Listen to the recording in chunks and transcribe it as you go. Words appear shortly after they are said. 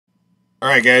All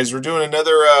right, guys, we're doing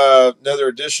another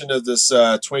edition of this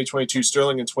 2022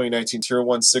 Sterling and 2019 Tier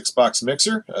 1 6-box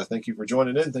mixer. Thank you for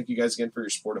joining in. Thank you guys again for your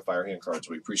support of Fire Hand Cards.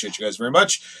 We appreciate you guys very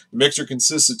much. The mixer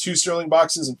consists of 2 Sterling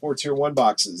boxes and 4 Tier 1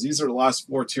 boxes. These are the last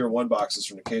 4 Tier 1 boxes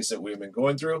from the case that we've been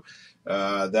going through.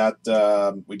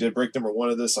 We did break number 1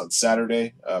 of this on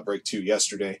Saturday, break 2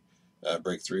 yesterday,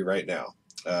 break 3 right now.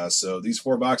 So these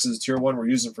 4 boxes, Tier 1, we're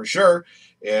using for sure.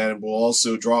 And we'll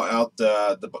also draw out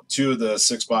the 2 of the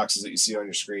 6 boxes that you see on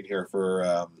your screen here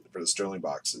for the Sterling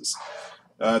boxes.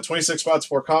 26 spots,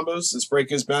 4 combos. This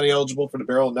break is bounty eligible for the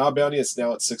barrel and knob bounty. It's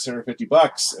now at $650,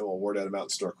 and we'll award that amount in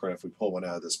store credit if we pull one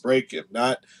out of this break. If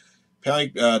not,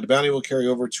 the bounty will carry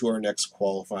over to our next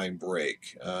qualifying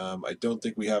break. I don't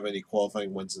think we have any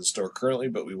qualifying wins in store currently,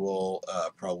 but we will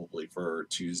probably for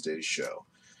Tuesday's show.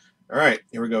 All right,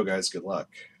 here we go, guys. Good luck.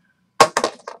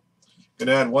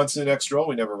 Gonna add once in the next roll.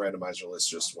 We never randomize our list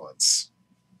just once.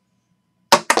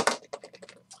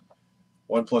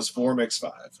 1 plus 4 makes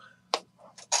 5.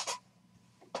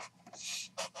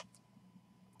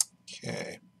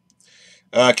 Okay.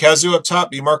 Kazoo up top,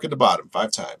 B Mark at the bottom,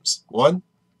 5 times. 1,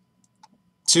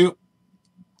 2,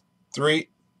 3,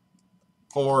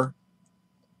 4,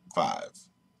 5.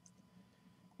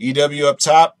 EW up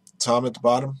top, Tom at the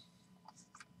bottom.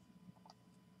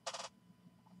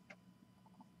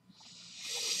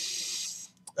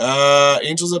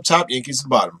 Angels up top, Yankees at the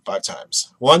bottom, 5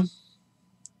 times. 1,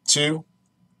 2,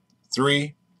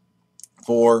 3,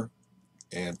 4,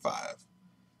 and 5.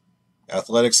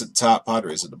 Athletics at the top,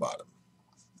 Padres at the bottom.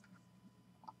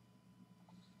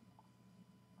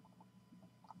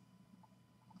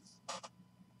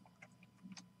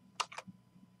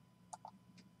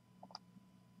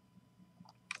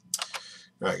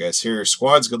 All right, guys, here are your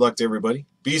squads. Good luck to everybody.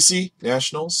 BC,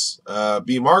 Nationals.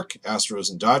 B Mark, Astros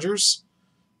and Dodgers.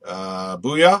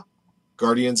 Booyah,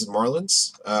 Guardians and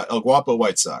Marlins. El Guapo,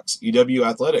 White Sox. EW,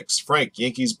 Athletics. Frank,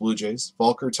 Yankees, Blue Jays.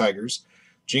 Falker, Tigers.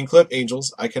 Gene Clip,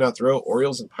 Angels. I Cannot Throw,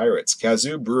 Orioles and Pirates.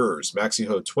 Kazoo, Brewers. Maxie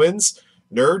Ho, Twins.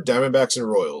 Nerd, Diamondbacks and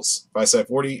Royals.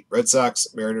 5-40, Red Sox,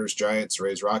 Mariners, Giants,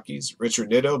 Rays, Rockies. Richard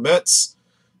Nitto, Mets.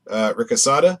 Rick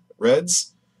Asada,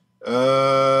 Reds.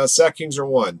 Sack Kings are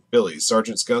 1. Billy,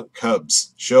 Sergeant Skunk,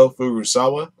 Cubs. Sho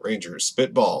Furusawa, Rangers.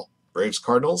 Spitball, Braves,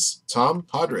 Cardinals. Tom,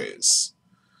 Padres.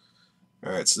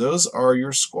 All right, so those are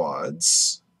your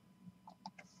squads.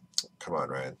 Come on,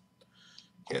 Ryan.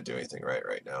 Can't do anything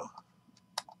right now.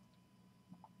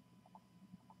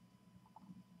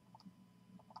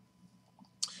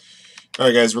 All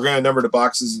right, guys, we're going to number the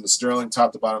boxes in the Sterling,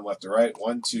 top to bottom, left to right.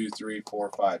 1, 2, 3,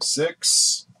 4, 5,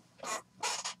 6.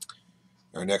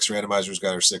 Our next randomizer's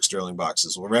got our 6 Sterling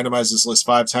boxes. We'll randomize this list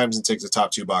 5 times and take the top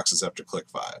 2 boxes after click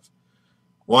 5.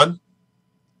 1,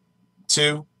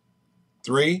 2,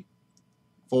 3,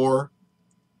 4,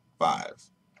 5.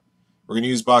 We're going to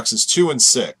use boxes 2 and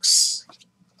 6.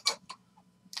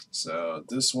 So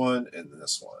this one and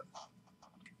this one.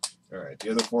 All right,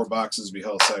 the other 4 boxes will be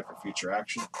held aside for future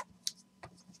action.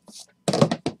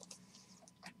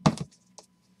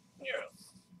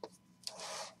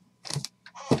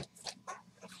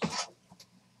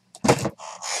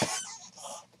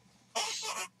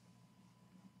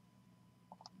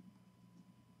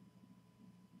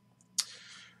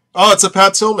 Oh, it's a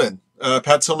Pat Tillman.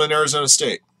 Pat Tillman, Arizona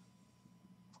State.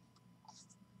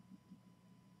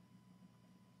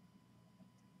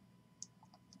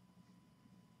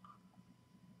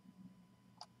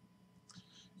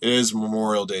 It is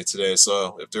Memorial Day today,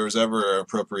 so if there was ever an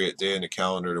appropriate day in the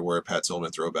calendar to wear a Pat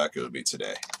Tillman throwback, it would be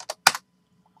today.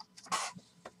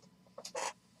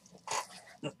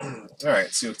 All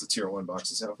right, see what the Tier 1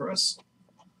 boxes have for us.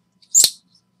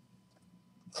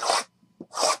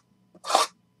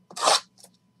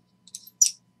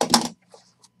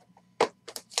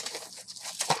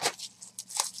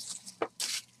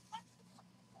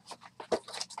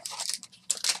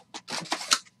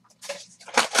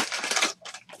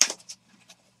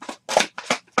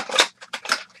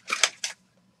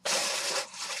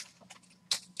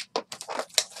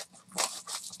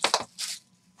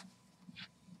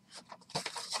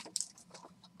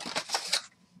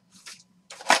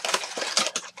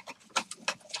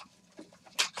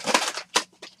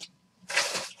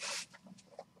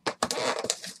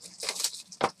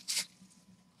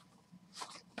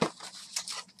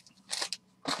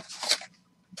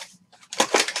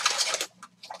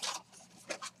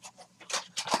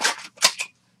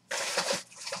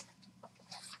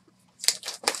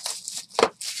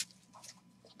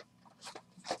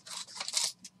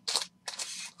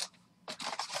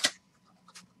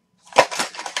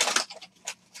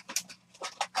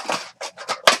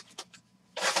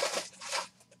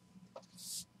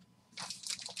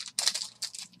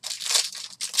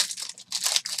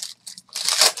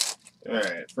 All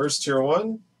right, first tier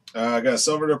 1. I got a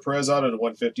Salvador Perez auto to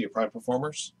 150 of Prime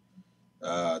Performers.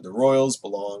 The Royals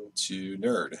belong to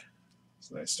Nerd. It's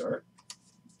a nice start.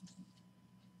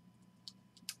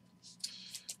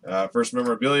 First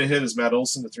memorabilia hit is Matt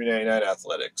Olson to 399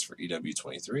 Athletics for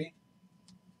EW23.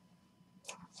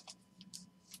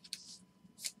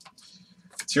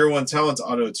 Tier 1 Talent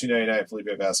auto 299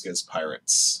 Felipe Vasquez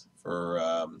Pirates for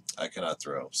I Cannot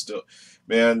Throw. Still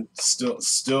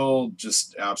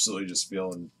just absolutely just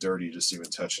feeling dirty just even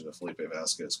touching the Felipe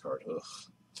Vasquez card. Ugh.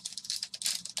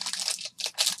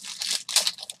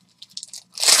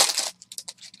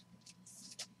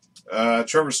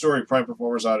 Trevor Story Prime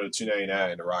Performers auto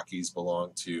 299. The Rockies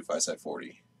belong to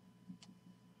 540.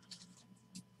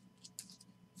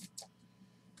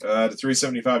 To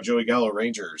 375 Joey Gallo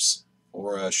Rangers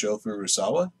for Sho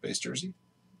Furusawa base jersey.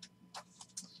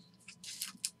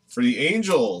 For the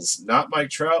Angels, not Mike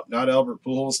Trout, not Albert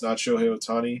Pujols, not Shohei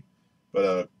Ohtani, but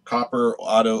a copper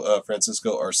auto of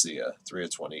Francisco Arcia, 3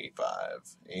 of 25.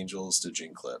 Angels to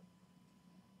Gene Clip.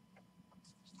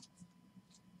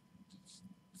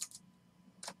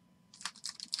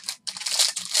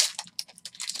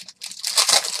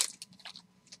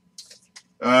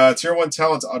 Tier 1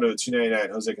 Talent auto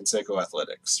 299 Jose Canseco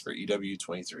Athletics for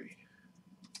EW23.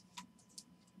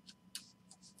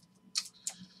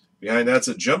 Behind that's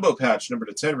a jumbo patch, number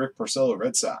to 10, Rick Porcello,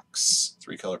 Red Sox.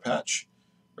 3-color patch.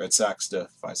 Red Sox to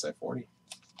 540.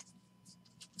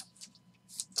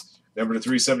 Number to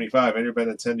 375, Andrew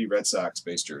Benintendi, Red Sox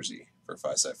base jersey for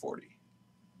 540.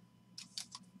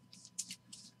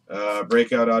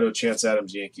 Breakout auto, Chance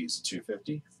Adams, Yankees to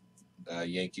 250.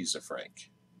 Yankees to Frank.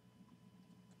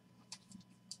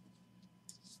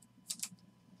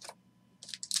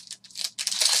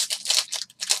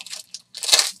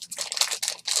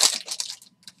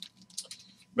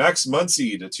 Max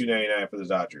Muncy to 299 for the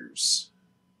Dodgers.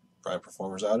 Prime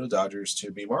Performers auto, Dodgers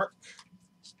to B Mark.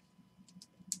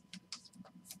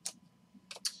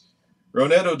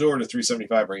 Ronette Odor to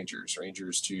 375 Rangers.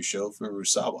 Rangers to Sho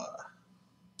Furusawa.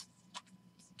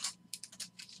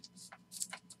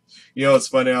 You know, it's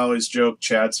funny, I always joke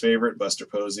Chad's favorite, Buster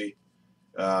Posey.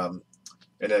 And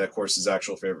then, of course, his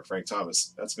actual favorite, Frank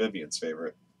Thomas. That's Vivian's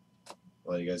favorite.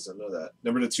 Well, you guys don't know that.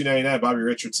 Number to 299, Bobby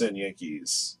Richardson,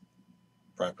 Yankees.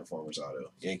 Prime Performers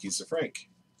auto. Yankees to Frank.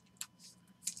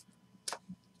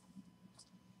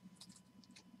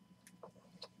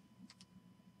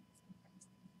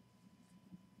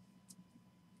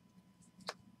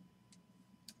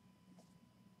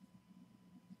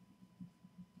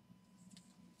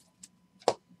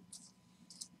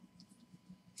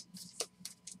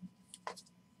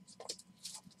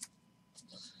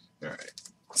 All right.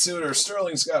 Let's see what our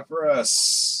Sterling's got for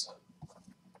us.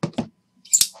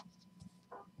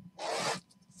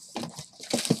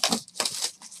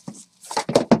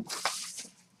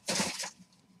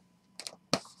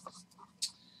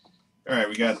 All right,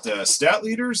 we got stat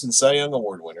leaders and Cy Young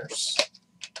Award winners.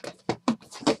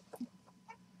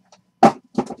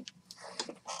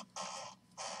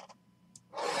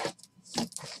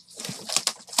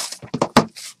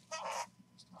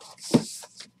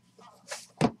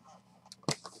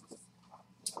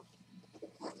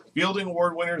 Fielding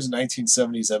Award winners and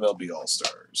 1970s MLB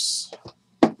All-Stars.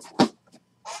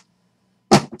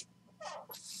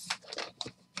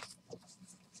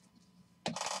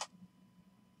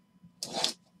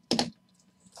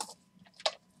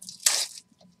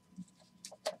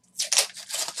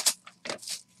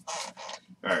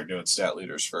 All right, doing stat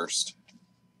leaders first.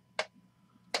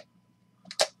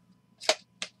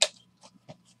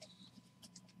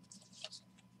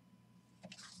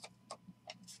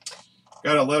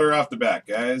 Got a letter off the back,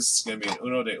 guys. It's going to be an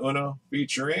Uno de Uno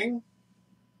featuring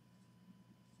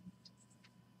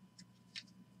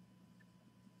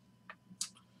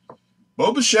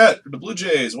Bo Bichette for the Blue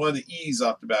Jays. One of the E's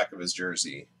off the back of his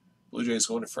jersey. Blue Jays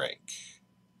going to Frank.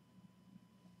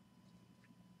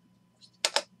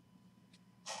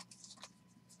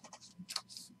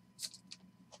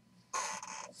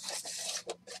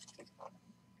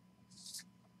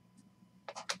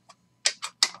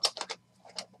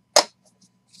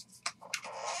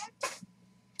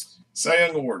 Cy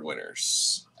Young Award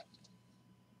winners.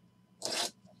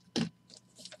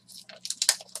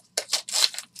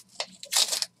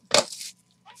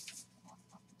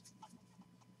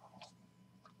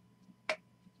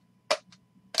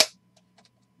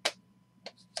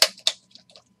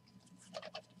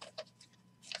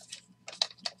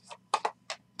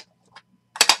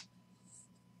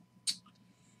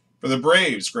 For the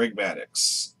Braves, Greg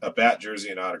Maddux. A bat jersey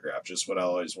and autograph. Just what I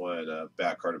always wanted, a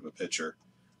bat card of a pitcher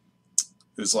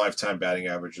whose lifetime batting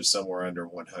average is somewhere under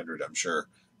 100, I'm sure.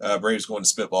 Braves going to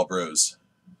Spitball Bros.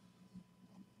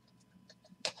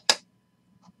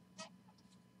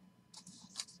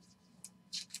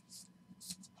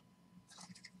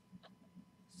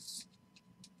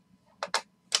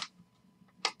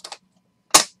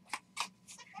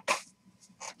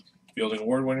 Fielding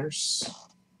Award winners.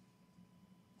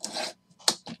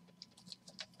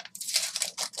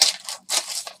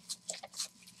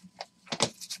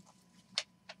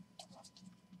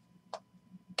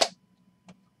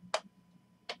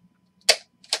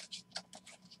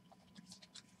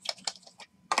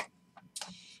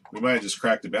 We might have just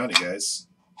cracked the bounty, guys.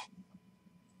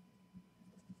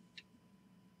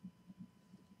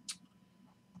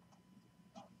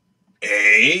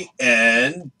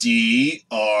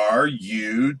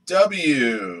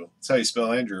 Andruw. That's how you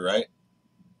spell Andrew, right?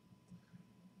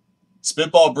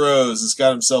 Spitball Bros has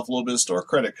got himself a little bit of store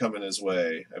credit coming his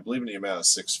way. I believe in the amount of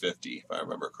 $650, if I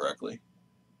remember correctly.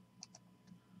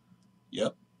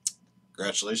 Yep.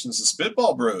 Congratulations to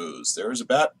Spitball Bros. There's a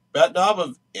bat knob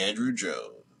of Andruw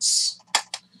Jones.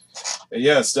 And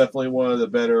yeah, it's definitely one of the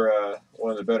better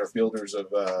fielders of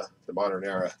the modern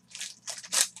era.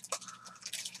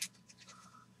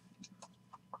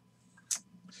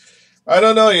 I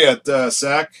don't know yet,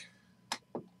 Sack.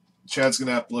 Chad's going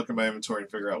to have to look at my inventory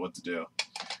and figure out what to do.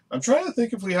 I'm trying to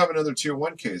think if we have another Tier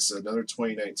 1 case, another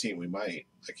 2019. We might.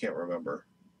 I can't remember.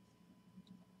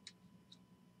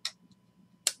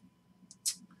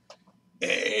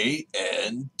 Andruw.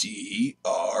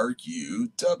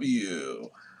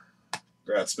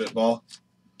 Congrats, Spitball.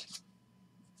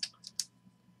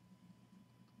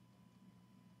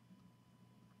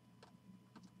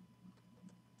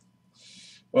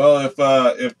 Well, if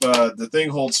the thing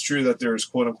holds true that there's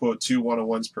quote-unquote 2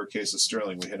 101s per case of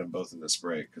Sterling, we hit them both in this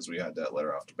break because we had that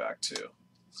letter off the back too.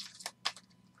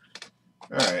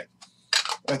 All right.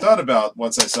 I thought about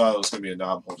once I saw it was going to be a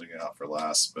knob holding it out for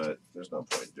last, but there's no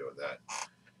point in doing that.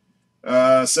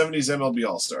 70s MLB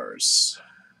All-Stars.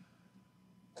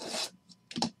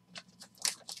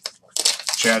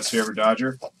 Chad's favorite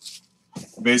Dodger.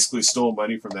 Basically stole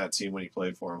money from that team when he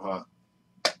played for him, huh?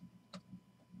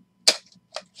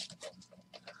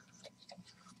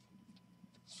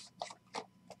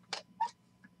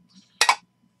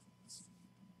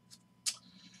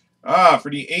 For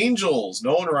the Angels,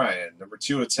 Nolan Ryan, number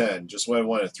 2 of 10. Just what I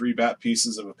wanted, 3 bat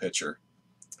pieces of a pitcher.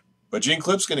 But Gene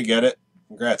Clip's going to get it.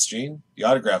 Congrats, Gene. The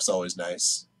autograph's always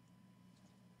nice.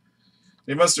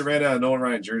 They must have ran out of Nolan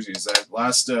Ryan jerseys. That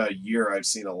last year, I've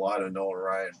seen a lot of Nolan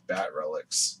Ryan bat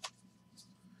relics.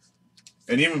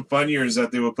 And even funnier is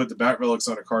that they would put the bat relics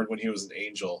on a card when he was an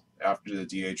Angel after the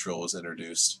DH rule was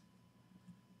introduced.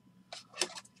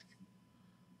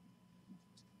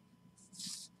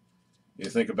 You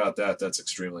think about that, that's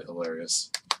extremely hilarious.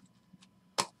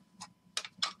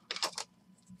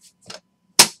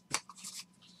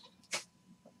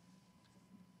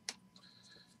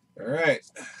 All right.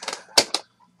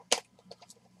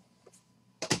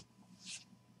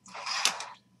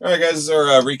 All right, guys, this is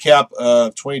our recap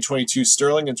of 2022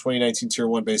 Sterling and 2019 Tier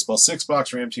 1 Baseball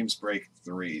 6-box Ram Teams Break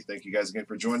 3. Thank you guys again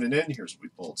for joining in. Here's what we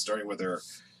pulled, starting with our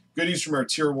goodies from our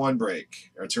Tier 1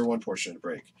 break, our Tier 1 portion of the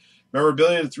break.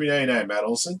 Memorabilia to 399, Matt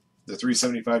Olson. The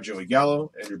 375, Joey Gallo.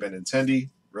 Andrew Benintendi.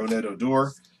 Roned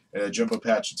Odor. And a jumbo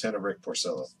patch of 10 of Rick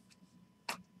Porcello.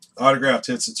 Autographed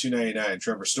hits to 299,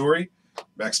 Trevor Story.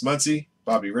 Max Muncy.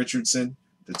 Bobby Richardson.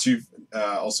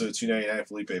 Also 299,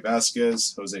 Felipe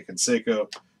Vasquez. Jose Canseco.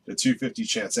 The 250,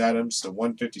 Chance Adams. The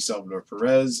 150, Salvador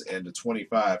Perez. And the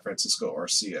 25, Francisco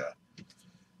Arcia.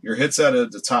 Your hits out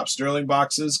of the top Sterling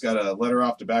boxes. Got a letter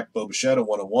off the back, Bo Bichette, a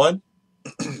 101.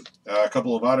 A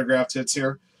couple of autographed hits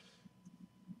here.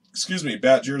 Excuse me,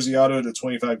 bat jersey auto to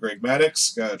 25, Greg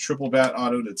Maddux. Got a triple bat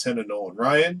auto to 10 of Nolan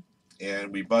Ryan.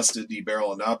 And we busted the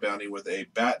barrel and knob bounty with a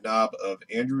bat knob of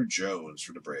Andruw Jones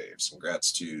for the Braves.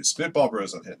 Congrats to Spitball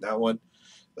Bros on hitting that one.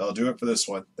 That'll do it for this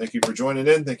one. Thank you for joining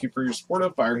in. Thank you for your support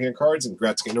of Firehand Cards. And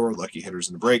congrats again to our lucky hitters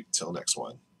in the break. Till next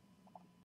one.